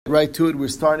right to it. We're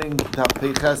starting Daf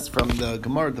Peiches from the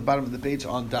Gemara at the bottom of the page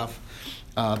on Daf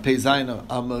Pei Zayin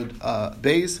Amud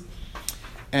Beis.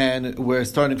 And we're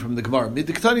starting from the Gemara.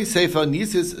 Midiktani Seifa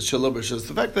Nisis Shalom Rishos.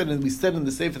 The fact that we said in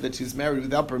the Seifa that she's married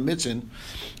without permission,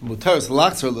 Mutaris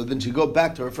Laxarla, then she go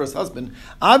back to her first husband.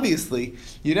 Obviously,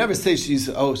 you never say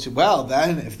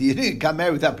then if you got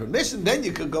married without permission, then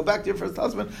you could go back to your first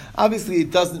husband. Obviously,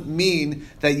 it doesn't mean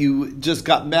that you just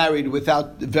got married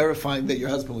without verifying that your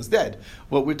husband was dead.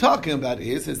 What we're talking about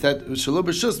is that Shalom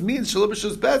Rishos means Shalom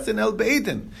Rishos Bezdin El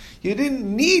Beidin. You didn't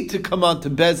need to come on to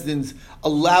Bezdin's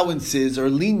allowances or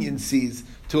leniencies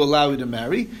to allow you to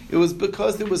marry. It was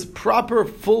because there was proper,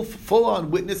 full-on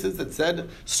witnesses that said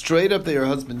straight up that your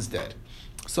husband's dead.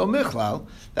 So Michlal,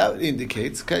 that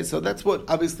indicates, okay, so that's what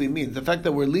obviously means. The fact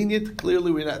that we're lenient,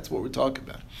 clearly that's what we're talking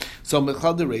about. So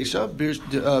Michlal the Reisha,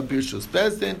 Birshus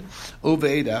Bezdin,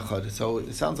 Uveid Echad. So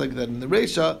it sounds like that in the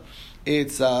Reisha,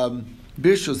 it's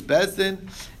Birshus Bezdin,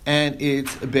 and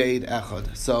it's Beid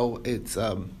Echad. So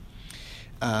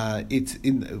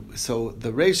so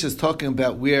the Reish is talking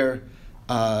about where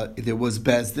there was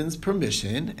Bezdin's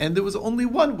permission and there was only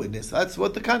one witness. That's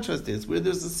what the contrast is, where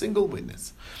there's a single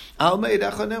witness. So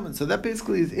that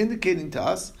basically is indicating to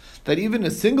us that even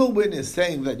a single witness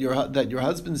saying that your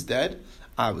husband's dead,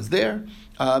 I was there,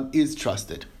 is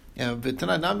trusted. We have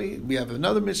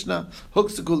another Mishnah,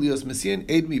 Huksekulios Messian,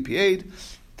 Aid Mi Pied.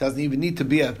 Doesn't even need to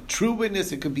be a true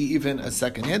witness. It could be even a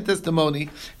second-hand testimony.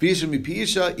 V'isha mipi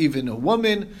isha, even a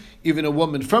woman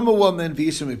from a woman.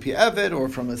 V'isha mipi eved, or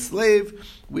from a slave.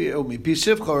 Mipi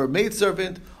shivcha, or a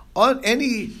maidservant. On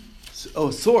any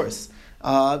source,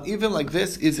 even like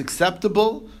this, is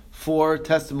acceptable for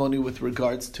testimony with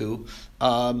regards to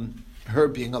her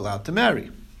being allowed to marry.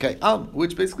 Okay,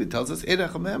 which basically tells us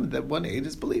that one aid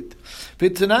is believed.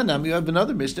 V'tananam, you have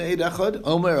another Mishnah, Eid Echad,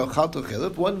 Omer Ochalto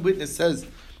Chelev. One witness says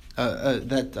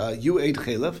that you ate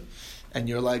Chelev, and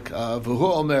you're like,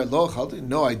 V'hu Omer Lo Ochalto.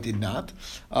 No, I did not.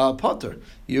 Potter,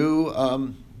 you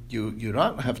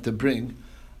don't have to bring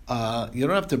a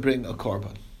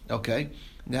korban. Okay,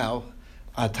 now.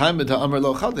 Time of the Amar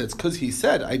Lo Chalta, it's because he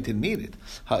said, I didn't need it.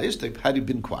 Had he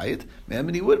been quiet,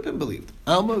 and he would have been believed.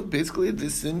 Alma, basically,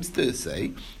 this seems to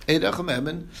say, Eidach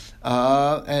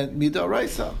and Midah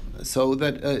Raisa. So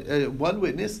that one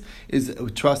witness is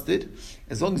trusted,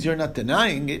 as long as you're not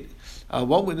denying it,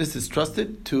 one witness is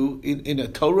trusted in a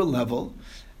Torah level,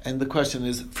 and the question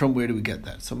is, from where do we get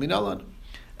that? So, Minalan.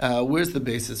 Where's the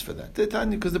basis for that?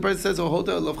 Because the Bible says,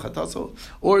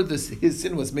 or his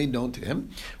sin was made known to him,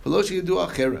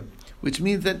 which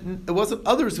means that it wasn't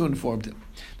others who informed him.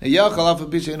 Now,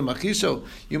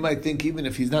 you might think even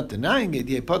if he's not denying it,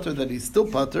 that he's still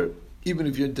pater, even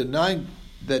if you're denying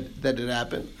that it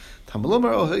happened.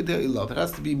 It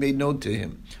has to be made known to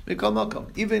him.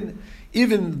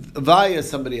 Even via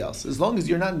somebody else. As long as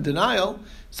you're not in denial,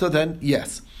 so then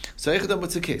yes. So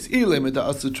what's the case?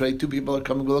 Two people are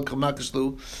coming,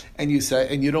 and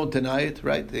you don't deny it,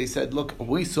 right? They said, look,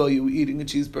 we saw you eating a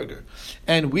cheeseburger,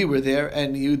 and we were there,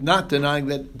 and you're not denying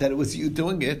that it was you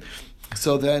doing it.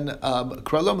 So then, you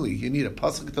need a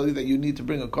pasuk to tell you that you need to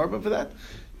bring a korban for that?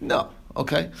 No.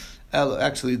 Okay.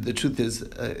 Actually, the truth is,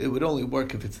 it would only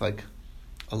work if it's like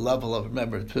a level of,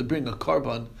 remember, to bring a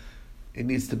korban, it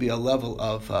needs to be a level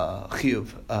of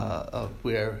chiyuv, of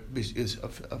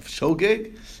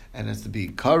shogeg, and it has to be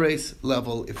kares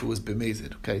level if it was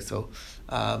b'mezid. Okay, so,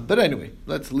 but anyway,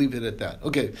 let's leave it at that.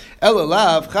 Okay,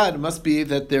 elalav chad must be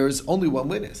that there is only one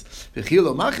witness.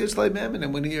 V'chilo machish le'memen,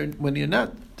 and when you're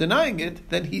not denying it,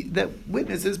 then that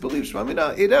witness is believed.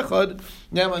 Shmamina eid echad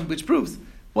naman, which proves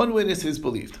one witness is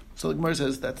believed. So the Gemara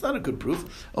says that's not a good proof.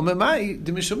 How do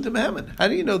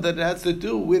you know that it has to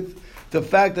do with the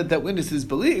fact that witness is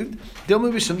believed?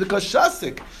 Maybe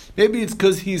it's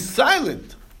because he's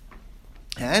silent.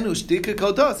 And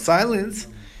silence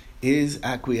is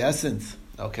acquiescence.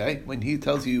 Okay, when he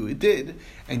tells you it did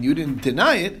and you didn't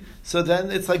deny it, so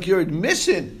then it's like your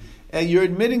admission. And you're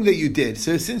admitting that you did.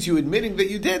 So since you're admitting that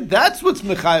you did, that's what's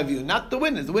mechayev you, not the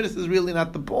witness. The witness is really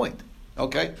not the point.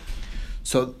 Okay.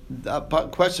 So,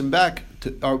 question back to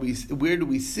where do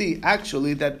we see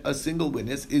actually that a single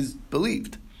witness is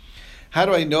believed? How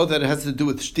do I know that it has to do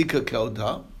with shtika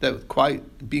kelda, that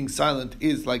quiet, being silent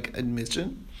is like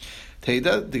admission?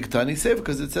 Teda diktani sefer,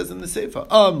 because it says in the sefer,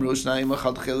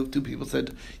 two people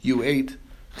said you ate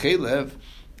chelev,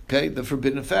 okay, the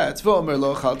forbidden fats.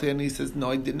 And he says, no,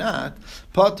 I did not.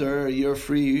 Potter, you're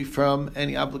free from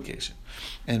any obligation.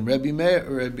 And Rabbi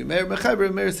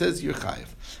Meir says you're chayiv.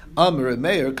 Amr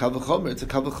Meir Kavachomer, it's a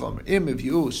Kavachomer. Im if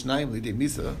you Shnaim Lidi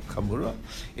Misa Chamura,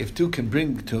 if two can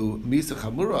bring to Misa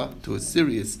Chamura, to a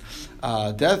serious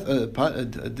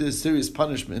serious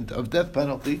punishment of death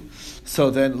penalty, so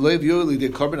then Leiv Yuli the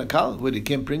Korban Akal, what he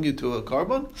can't bring you to a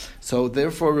carbon. So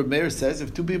therefore, Meir says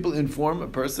if two people inform a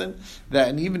person that,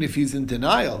 and even if he's in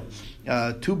denial,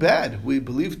 too bad. We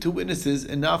believe two witnesses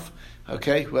enough.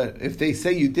 Okay, well, if they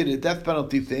say you did a death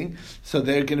penalty thing, so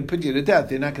they're going to put you to death.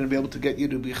 They're not going to be able to get you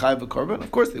to be chayav a korban.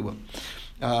 Of course they will.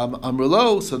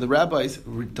 Amrulo, so the rabbis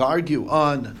argue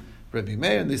on Rabbi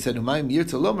Meir, and they said,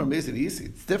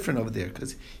 it's different over there,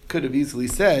 because he could have easily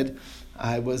said,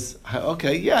 I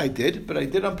did, but I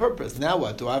did on purpose. Now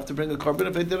what? Do I have to bring a korban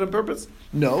if I did on purpose?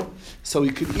 No. So he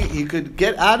could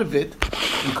get out of it,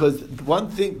 because one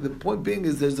thing, the point being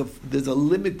is there's a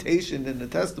limitation in the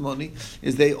testimony,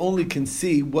 is they only can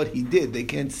see what he did. They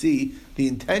can't see the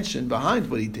intention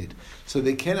behind what he did. So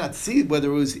they cannot see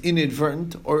whether it was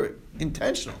inadvertent or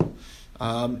intentional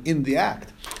in the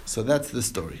act. So that's the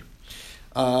story.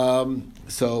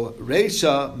 So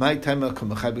Reisha, my time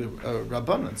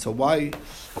Rabbanan. So why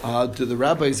do the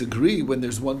rabbis agree when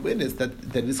there's one witness that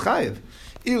is chayiv?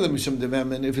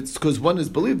 And if it's because one is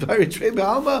believed by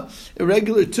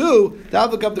irregular two,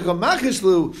 even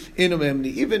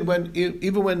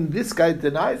when this guy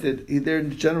denies it, they're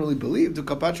generally believed to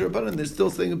kapach Rabbanan, they're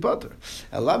still saying butter.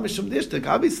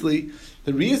 Obviously,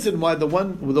 the reason why the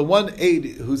one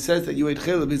aide who says that you ate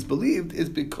chelev is believed is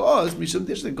because mishum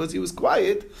dishta, because he was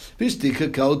quiet.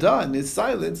 Vishtika kauda, and his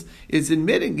silence is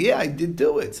admitting, yeah, I did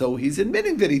do it. So he's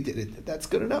admitting that he did it. That's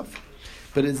good enough.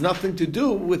 But it's nothing to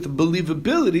do with the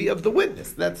believability of the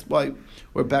witness. That's why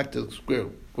we're back to square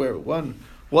one.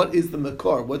 What is the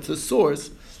makor? What's the source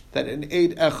that an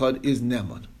aid echad is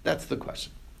neman? That's the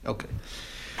question. Okay.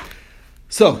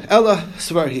 So, Ella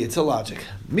Svarhi, it's a logic.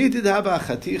 You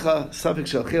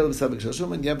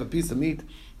have a piece of meat,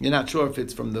 you're not sure if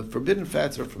it's from the forbidden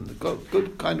fats or from the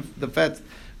good kind of the fats,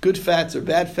 good fats or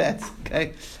bad fats,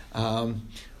 okay?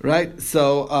 Right?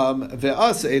 So,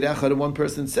 one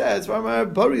person says,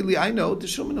 I know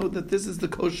that this is the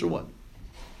kosher one.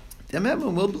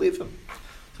 We'll believe him.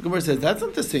 So Gemara says, that's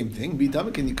not the same thing.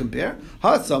 Bidama, can you compare?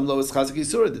 Ha'asam lo is chazik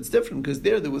yisur. That's different because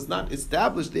there was not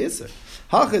established isur.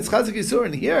 Ha'cha is chazik yisur,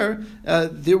 and here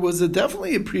there was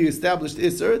definitely a pre-established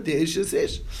isur. The ish is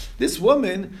ish. This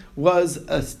woman was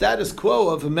a status quo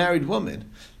of a married woman.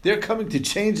 They're coming to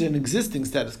change an existing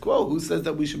status quo. Who says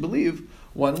that we should believe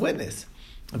one witness?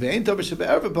 We always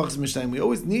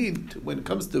need, when it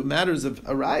comes to matters of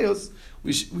arayos,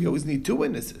 we always need two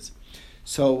witnesses.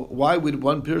 So why would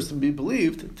one person be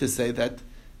believed to say that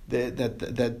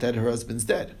her husband's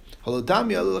dead? The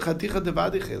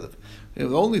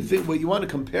only thing what you want to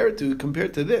compare to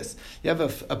this. You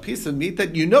have a piece of meat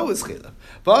that you know is chilaf.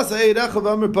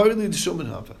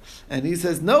 And he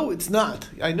says, no, it's not.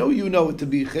 I know you know it to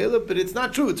be chilaf, but it's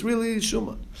not true. It's really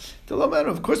shuman.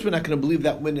 Of course we're not going to believe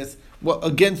that witness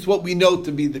against what we know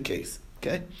to be the case.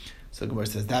 Okay? So Gemara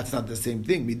says that's not the same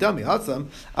thing. Midami Hatzam,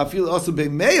 I feel also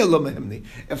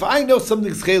if I know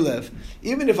something's chelev,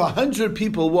 even if 100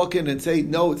 people walk in and say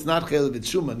no, it's not chelev, it's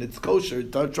shuman, it's kosher,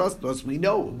 trust us, we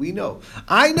know.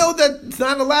 I know that it's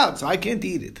not allowed, so I can't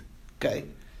eat it. Okay,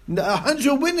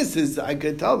 100 witnesses, I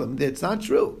could tell them that it's not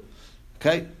true.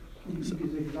 Okay, so,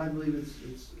 I believe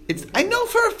it's. I know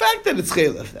for a fact that it's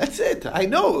chelev. That's it. I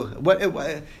know what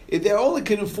they only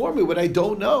can inform me what I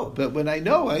don't know, but when I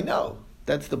know, I know.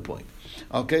 That's the point.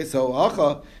 Okay, so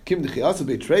over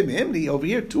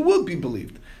here, two will be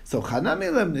believed. So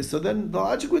then the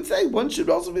logic would say one should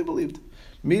also be believed.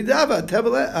 Midava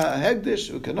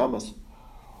hegdish ukanamos.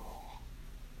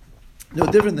 No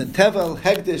different than tevel,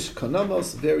 hegdish,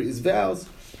 kanamos, various vows.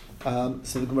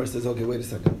 So the Gemara says, okay, wait a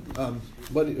second.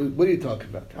 What are you talking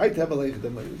about?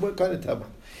 What kind of tevel?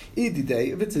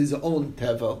 If it's his own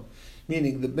tevel,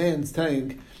 meaning the man's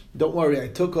saying, don't worry, I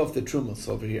took off the trumos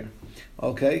over here.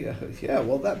 Okay,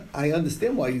 that I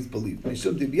understand why he's believed. Because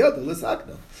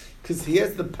he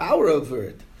has the power over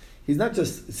it. He's not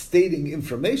just stating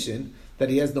information that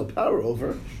he has no power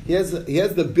over. He has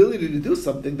the ability to do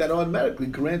something that automatically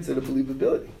grants it a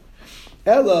believability.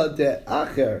 Ella de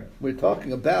acher, we're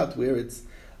talking about where it's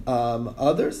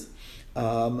others.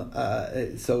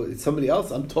 So it's somebody else.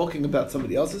 I'm talking about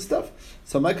somebody else's stuff.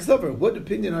 So my kasavar, what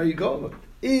opinion are you going with?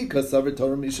 Kasavar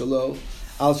Torah mishalo.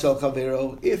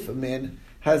 If a man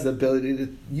has the ability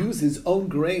to use his own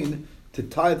grain to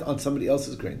tithe on somebody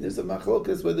else's grain, there's a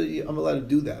machlokas whether I'm allowed to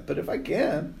do that. But if I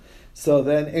can, so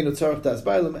then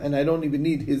and I don't even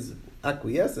need his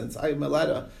acquiescence. I'm allowed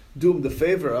to do him the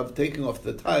favor of taking off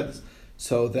the tithes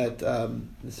so that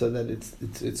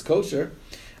it's kosher.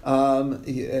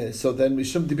 So then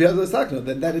Mishum Dibiyad L'Sakno,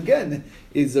 then that again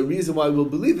is a reason why we'll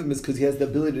believe him, is because he has the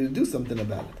ability to do something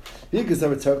about it.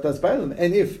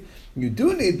 And if you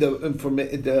do need to inform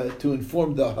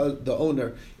the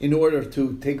owner in order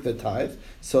to take the tithe,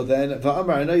 so then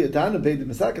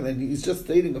then he's just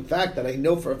stating a fact that I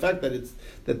know for a fact that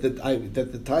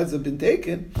the tithes have been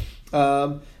taken.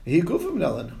 How do you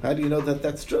know that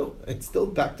that's true? It's still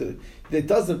back to it.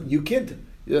 Doesn't you can't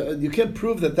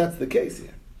prove that that's the case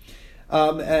here.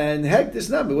 And Hegdish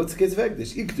Nami, what's the case of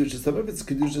Hegdish? If it's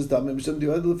Kedushas Damim,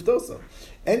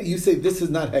 and you say this is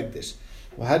not Hegdish.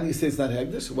 Well, how do you say it's not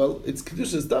Hegdish? Well, it's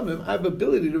Kedushas Damim. I have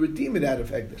ability to redeem it out of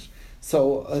Hegdish.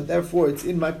 So, therefore, it's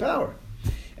in my power.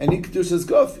 And in Kedushas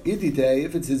Gof, Idite,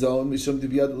 if it's his own, Mishum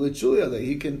Dibiyad L'Chulia,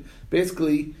 he can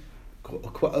basically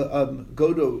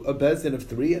go to a bezdin of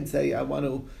 3 and say, I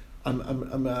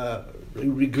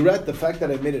regret the fact that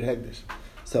I made it Hegdish.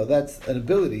 So that's an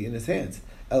ability in his hands.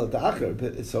 El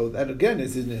Da'achar, so that again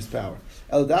is in his power.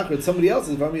 El Da'achar, it's somebody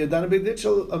else's. I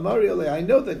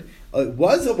know that it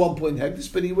was at one point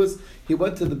Hegdish, but he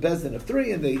went to the bezdin of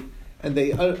 3 and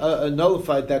they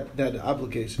nullified that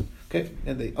obligation. Okay,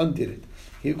 and they undid it.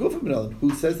 He go from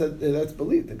who says that's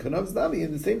believed. And Konamas Nami,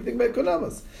 and the same thing by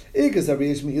Konamas. If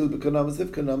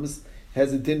Konamas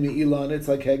has a din me'ila on it, it's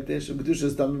like Hegdish, and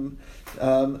Kedushas Damim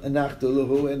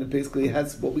Anachdulahu, and it basically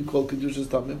has what we call Kedushas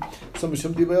Damim. So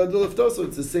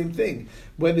it's the same thing.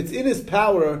 When it's in his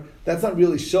power, that's not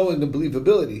really showing the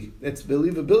believability. It's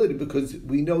believability because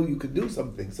we know you could do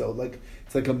something. So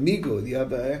it's like a migo, you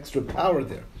have extra power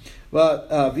there. But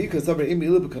and if it's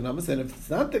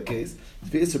not the case,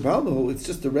 it's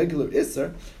just a regular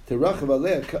isser to rachav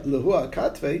aleh lehua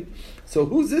katvei. So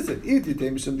whose is it? If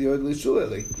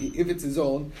it's his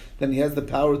own, then he has the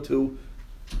power to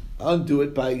undo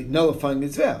it by nullifying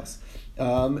his vows.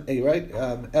 Right?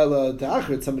 Ella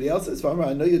da'achar, somebody else's. I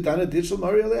know Yadana did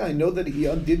shalmari aleh. I know that he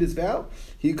undid his vow.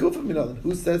 He kufa minan.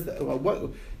 Who says that? Well,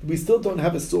 what? We still don't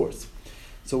have a source.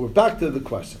 So we're back to the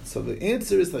question. So the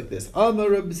answer is like this. Amar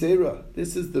Reb Zera.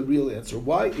 This is the real answer.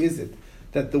 Why is it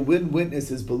that the witness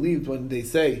is believed when they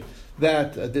say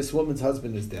that this woman's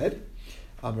husband is dead?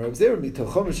 Amar Reb Zera.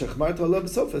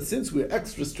 Since we're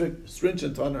extra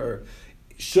stringent on her,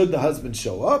 should the husband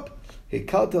show up, we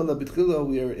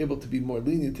are able to be more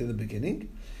lenient in the beginning,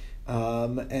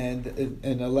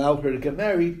 and allow her to get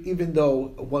married, even though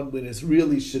one witness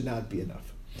really should not be enough.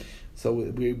 So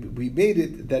we made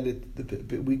it that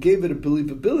we gave it a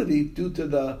believability due to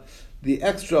the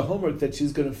extra homework that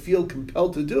she's going to feel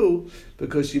compelled to do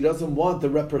because she doesn't want the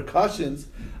repercussions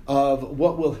of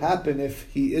what will happen if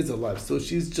he is alive. So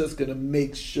she's just going to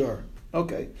make sure.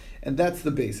 Okay, and that's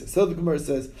the basis. So the Gemara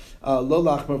says, "Lo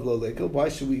lachmar v'lo lekel." Why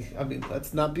should we? I mean,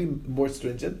 let's not be more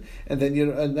stringent, and then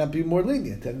and not be more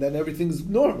lenient, and then everything's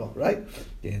normal, right?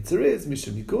 The answer is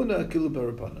mishum yikuna kilu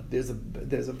barabana. There's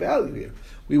a value here.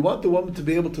 We want the woman to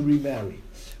be able to remarry.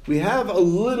 We have a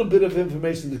little bit of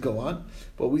information to go on.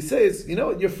 What we say is, you know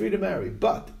what, you're free to marry,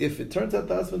 but if it turns out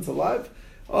the husband's alive,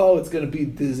 it's going to be a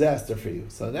disaster for you.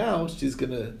 So now she's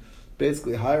going to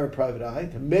basically hire a private eye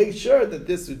to make sure that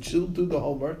she'll do the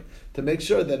homework to make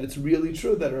sure that it's really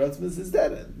true that her husband is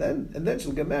dead, and then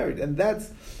she'll get married, and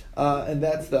that's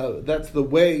the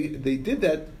way they did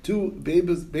that to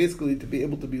basically to be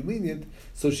able to be lenient,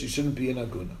 so she shouldn't be an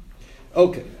aguna.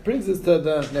 Okay, brings us to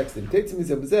the next thing.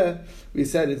 We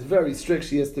said it's very strict;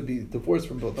 she has to be divorced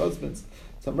from both husbands.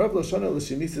 That's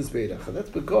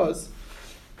because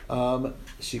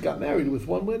she got married with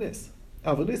one witness.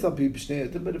 But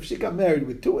if she got married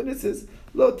with 2 witnesses,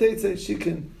 she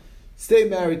can stay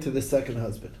married to the second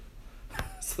husband.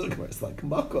 So the Gemara is like, so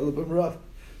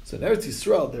in Eretz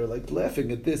Yisrael, they're like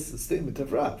laughing at this statement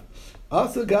of Rav.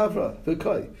 Asa Gavra,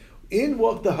 V'koi. In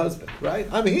walked the husband, right?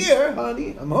 I'm here,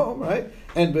 honey, I'm home, right?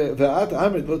 And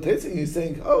he's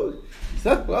saying,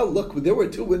 well, look, there were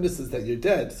 2 witnesses that you're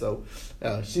dead, so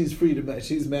she's free to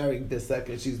she's marrying this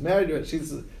second. She's married,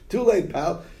 she's too late,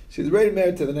 pal. She's already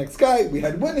married to the next guy. We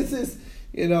had witnesses.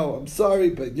 I'm sorry,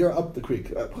 but you're up the creek.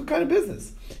 What kind of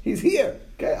business? He's here.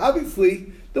 Okay,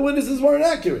 obviously the witnesses weren't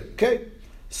accurate. Okay,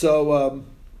 so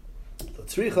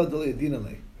the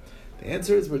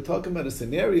answer is we're talking about a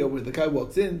scenario where the guy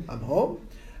walks in. I'm home.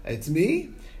 It's me,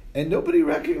 and nobody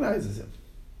recognizes him.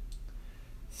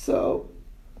 So,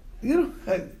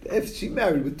 if she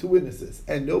married with 2 witnesses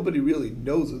and nobody really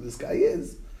knows who this guy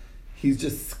is. He's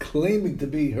just claiming to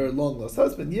be her long-lost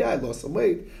husband. Yeah, I lost some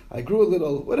weight. I grew a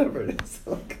little, whatever it is.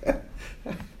 Okay.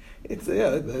 It's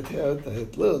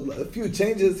a few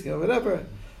changes, whatever.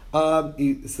 So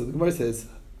the Gemara says,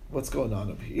 what's going on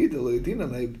up here?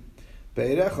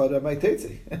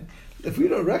 If we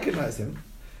don't recognize him,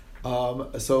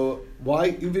 So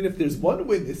why, even if there's one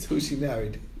witness who she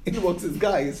married, in walks this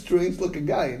guy, a strange-looking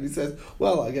guy, and he says,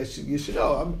 "Well, I guess you should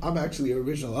know, I'm actually your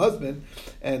original husband,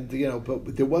 and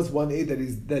but there was one aide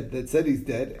that said he's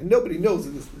dead, and nobody knows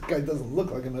that this guy doesn't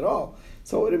look like him at all.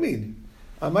 So what do you mean?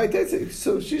 I might say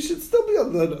so. She should still be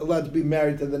allowed to be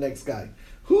married to the next guy.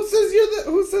 Who says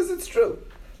who says it's true?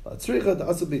 No,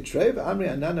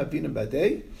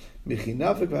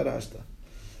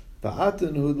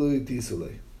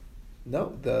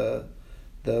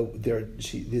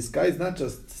 this guy's not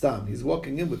just Stam. He's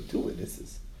walking in with two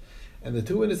witnesses. And the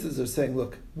two witnesses are saying,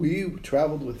 look, we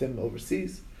traveled with him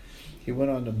overseas. He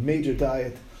went on a major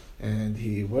diet, and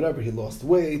he lost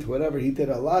weight, he did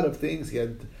a lot of things. He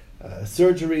had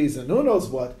surgeries and who knows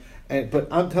what. But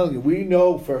I'm telling you, we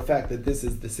know for a fact that this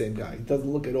is the same guy. He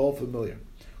doesn't look at all familiar.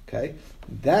 Okay?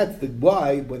 That's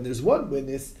why when there's one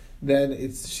witness, then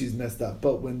she's messed up.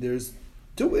 But when there's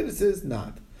two witnesses,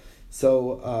 not.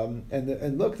 So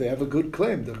and look, they have a good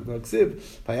claim.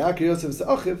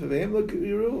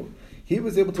 He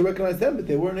was able to recognize them, but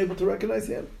they weren't able to recognize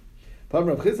him. He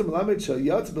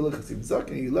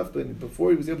left before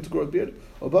he was able to grow a beard.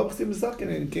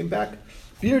 And he came back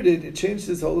bearded. It changed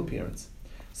his whole appearance.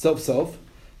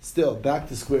 Still back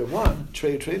to square one.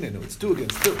 Trade. It's 2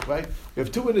 against 2, right? We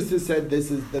have two witnesses said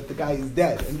that the guy is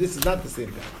dead, and this is not the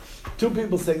same guy. Two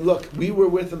people saying, look, we were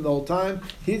with him the whole time.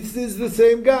 This is the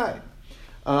same guy.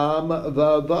 So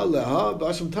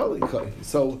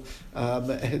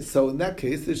in that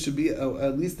case, there should be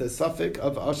at least a suffix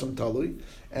of Asham Talui.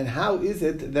 And how is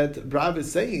it that Rav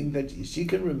is saying that she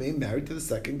can remain married to the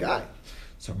second guy?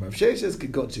 So Rav Sheshes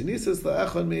could go Genesis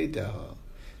la'echon me'iteha.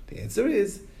 The answer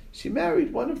is she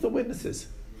married one of the witnesses.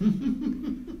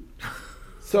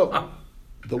 So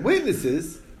the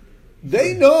witnesses,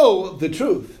 they know the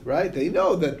truth, right? They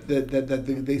know that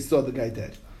they saw the guy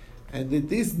dead, and that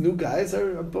these new guys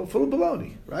are full of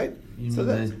baloney, right?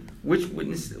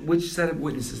 Which set of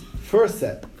witnesses? First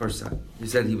set. You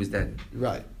said he was dead,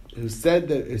 right? Who said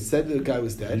that the guy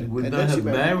was dead? He would not have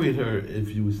married her if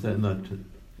he was said not to.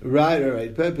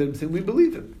 Right. But I'm saying we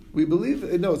believe him. We believe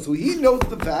no. So he knows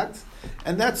the facts,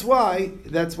 and that's why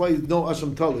he's no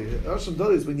Asham Tali. Asham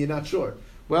Tali is when you're not sure.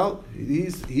 Well,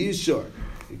 he's sure.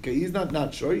 Okay, he's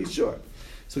not sure. He's sure.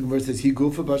 So the verse says he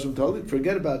gufa b'Asham Tali.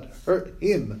 Forget about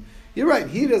him. You're right.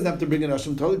 He doesn't have to bring an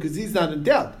Asham Tali because he's not in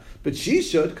doubt. But she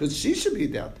should, because she should be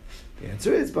in doubt. The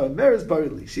answer is by Meres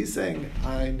Barili. She's saying,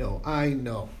 I know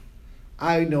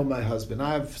my husband.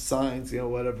 I have signs.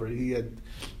 Whatever he had.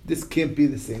 This can't be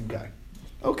the same guy.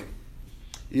 Okay.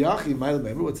 Yachi, my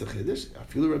remember what's a chiddush? I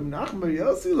feel Rabbi Nachman Bar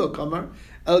Yossi lo kamar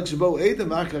el shbo edem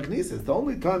achach nises. The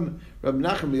only time Rabbi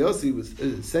Nachman Bar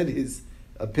Yossi said his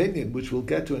opinion, which we'll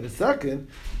get to in a second,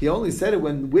 he only said it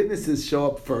when witnesses show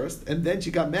up first, and then she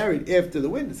got married after the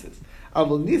witnesses.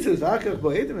 Avol nises achach bo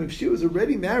edem. If she was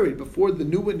already married before the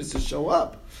new witnesses show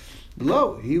up,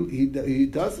 below he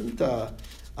doesn't.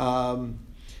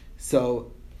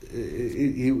 So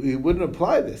he wouldn't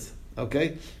apply this.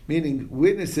 Okay, meaning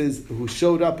witnesses who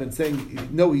showed up and saying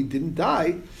no, he didn't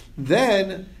die,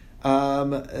 then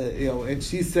and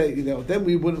she said then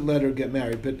we wouldn't let her get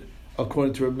married. But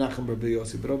according to Reb Nachman Bar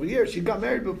Yossi, but over here she got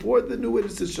married before the new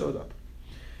witnesses showed up,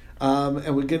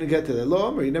 and we're going to get to that. Lo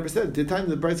Amar, he never said. The time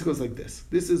the Brisa goes like this.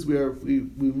 This is where we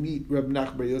meet Reb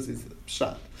Nachman Bar Yossi's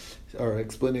shot or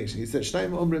explanation. He said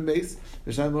Shnayim Omrim Meis,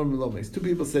 Shnayim Omrim Lo Meis. Two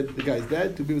people said the guy's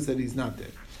dead. Two people said he's not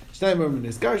dead. Shnayim Omrim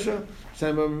Niskarsha,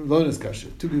 Shnayim Omrim Lo Niskarsha.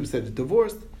 Two people said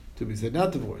divorced. Two people said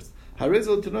not divorced.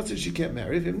 Harezol Tanasi, she can't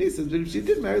marry. If him says, but if she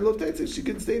did marry Lo Teitze, she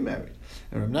can stay married.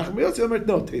 And Reb Nachman Bar Yossi Omer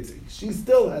no Teitze. She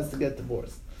still has to get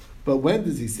divorced. But when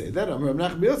does he say that? Reb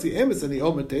Nachman Bar Yossi Emes and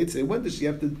Omer Teitze. When does she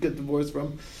have to get divorced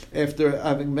from? After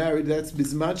having married. That's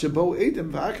Bisman Shabo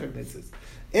Eidim V'Achar Nises.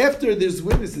 After there's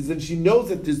witnesses and she knows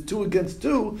that there's 2 against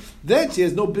 2, then she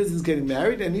has no business getting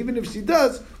married. And even if she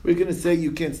does, we're going to say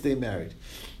you can't stay married.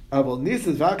 But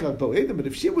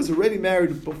if she was already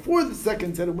married before the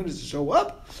second set of witnesses show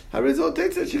up, Harizol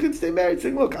takes it, she can stay married,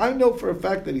 saying, look, I know for a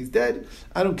fact that he's dead.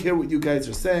 I don't care what you guys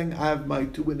are saying. I have my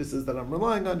 2 witnesses that I'm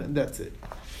relying on, and that's it.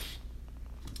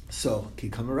 So,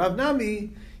 Kikama Rav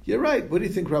Nami, you're right. What do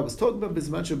you think Rav was talking about?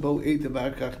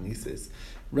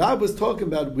 Rav was talking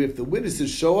about if the witnesses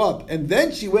show up, and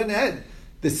then she went ahead.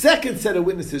 The second set of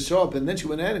witnesses show up, and then she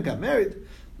went ahead and got married.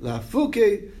 La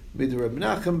Fuke, Mid Reb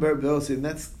Nachman Bar Yossi, and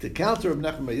that's the counter of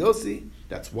Nachman Bar Yossi.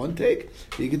 That's one take.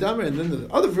 And then the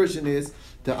other version is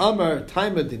the Amar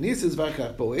Taima Denises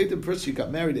Vakach Boedim. First she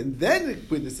got married and then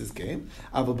witnesses came.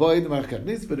 But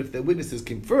if the witnesses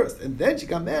came first and then she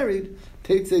got married,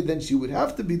 Teitze, then she would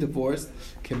have to be divorced.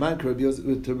 And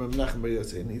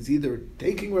he's either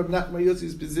taking Reb Nachman Bar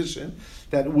Yossi's position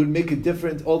that it would make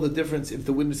all the difference if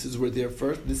the witnesses were there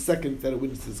first, the second set of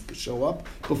witnesses could show up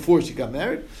before she got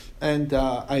married. And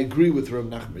I agree with Reb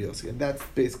Nachman Bar Yossi, and that's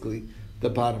basically the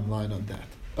bottom line on that.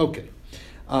 Okay.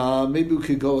 Maybe we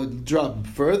could go a drop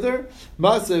further.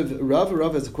 Masav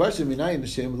Rav has a question. Minayin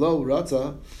Hashem lo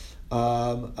ratza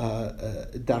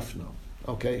dafno.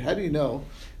 Okay, how do you know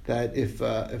that if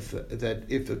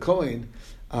a Kohen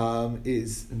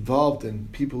is involved in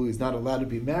people who he's not allowed to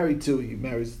be married to, he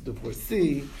marries a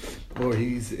divorcee, or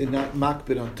he's not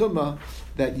makbid on tumah,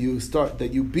 that you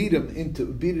beat it into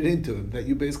him, that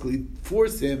you basically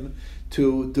force him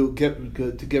to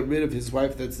get rid of his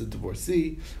wife that's a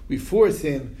divorcee. We force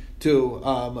him to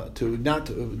not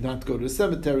go to the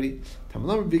cemetery.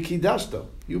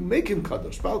 You make him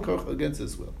kadosh, bal korach, against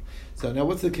his will. So now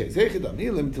what's the case?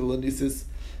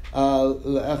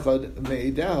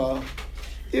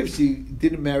 If she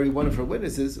didn't marry one of her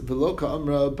witnesses, Veloka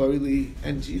Amra Barili,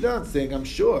 and she's not saying, I'm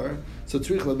sure, so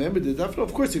Tzrich remember the dafno,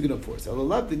 of course you're going to force.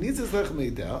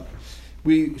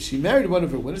 She married one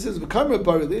of her witnesses,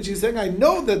 and she's saying, I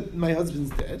know that my husband's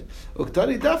dead,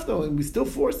 Uktani dafno, and we're still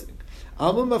forcing.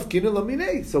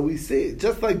 So we say,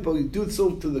 just like we do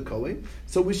so to the Kohen,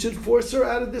 so we should force her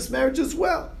out of this marriage as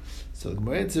well. So the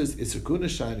Gemara answers, Isakuna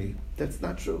Shani. That's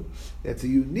not true. That's a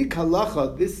unique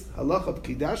halacha. This halacha of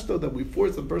kidashto, that we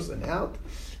force a person out,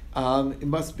 it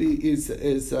must be is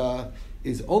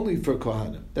only for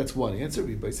kohanim. That's one answer. My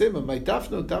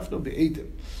dafno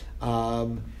be'edim.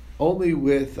 Only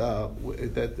with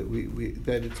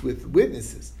that it's with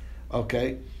witnesses.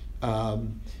 Okay,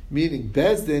 meaning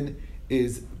Bezdin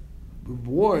is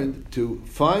warned to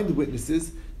find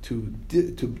witnesses to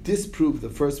disprove the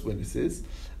first witnesses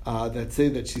that say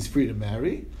that she's free to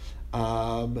marry,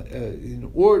 in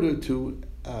order to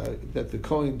that the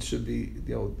Kohen should be,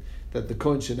 that the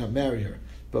Kohen should not marry her.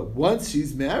 But once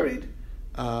she's married,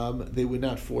 they would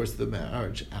not force the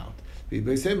marriage out.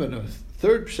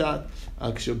 Third pshat,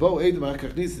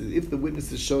 if the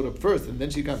witnesses showed up first and then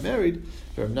she got married,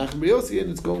 Rav Nachman Bar Yossi, and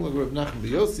it's going like Rav Nachman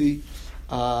Bar Yossi.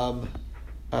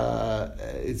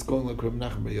 It's going like Rav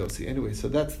Nachman Bar Yossi. Anyway, so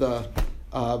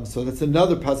that's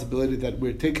another possibility that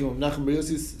we're taking Rav Nachman Bar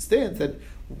Yossi's stance, that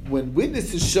when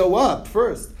witnesses show up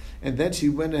first and then she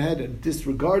went ahead and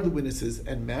disregarded the witnesses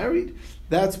and married,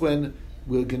 that's when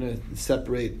we're going to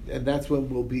separate, and that's when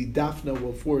we'll be Daphna,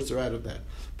 we'll force her out of that.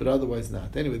 But otherwise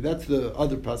not. Anyway, that's the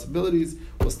other possibilities.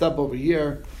 We'll stop over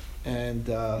here and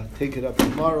take it up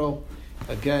tomorrow.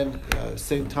 Again,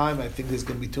 same time. I think there's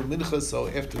going to be 2 minchas, so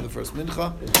after the first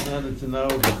mincha. It's an hour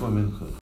before mincha.